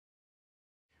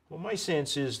Well, my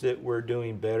sense is that we're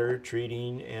doing better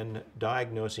treating and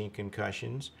diagnosing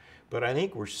concussions, but I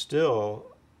think we're still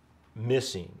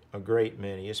missing a great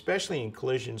many, especially in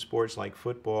collision sports like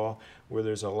football, where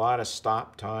there's a lot of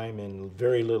stop time and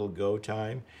very little go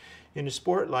time. In a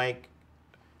sport like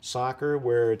soccer,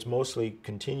 where it's mostly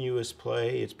continuous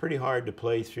play, it's pretty hard to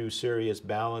play through serious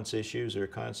balance issues or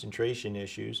concentration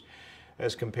issues,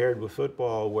 as compared with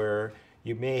football, where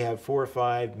you may have 4 or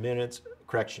 5 minutes,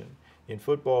 correction, in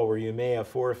football where you may have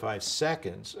 4 or 5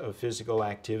 seconds of physical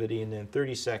activity and then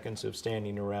 30 seconds of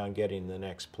standing around getting the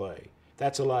next play.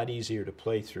 That's a lot easier to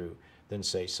play through than,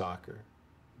 say, soccer.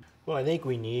 Well, I think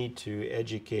we need to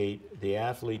educate the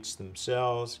athletes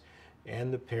themselves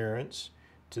and the parents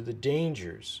to the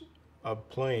dangers of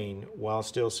playing while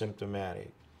still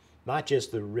symptomatic. Not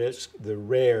just the risk, the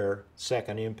rare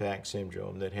second impact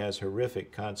syndrome that has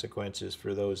horrific consequences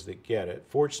for those that get it.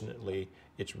 Fortunately,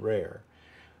 it's rare.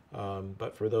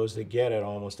 But for those that get it,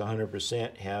 almost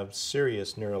 100% have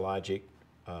serious neurologic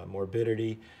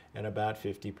morbidity, and about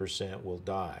 50% will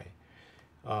die.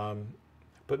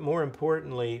 But more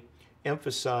importantly,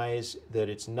 emphasize that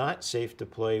it's not safe to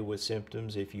play with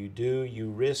symptoms. If you do, you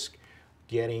risk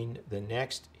getting the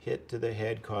next hit to the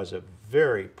head, cause a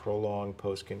very prolonged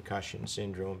post-concussion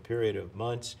syndrome period of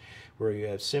months where you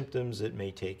have symptoms that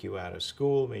may take you out of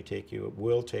school,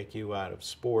 will take you out of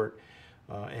sport,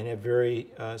 and have very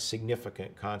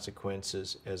significant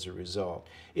consequences as a result.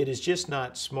 It is just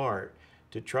not smart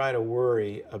to try to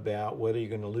worry about whether you're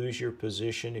going to lose your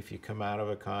position if you come out of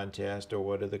a contest, or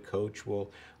whether the coach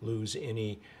will lose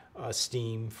any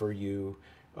esteem for you.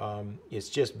 It's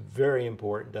just very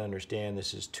important to understand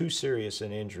this is too serious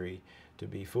an injury to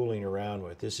be fooling around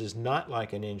with. This is not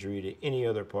like an injury to any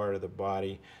other part of the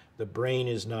body. The brain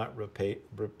is not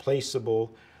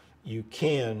replaceable. You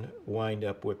can wind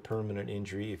up with permanent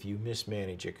injury if you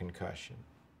mismanage a concussion.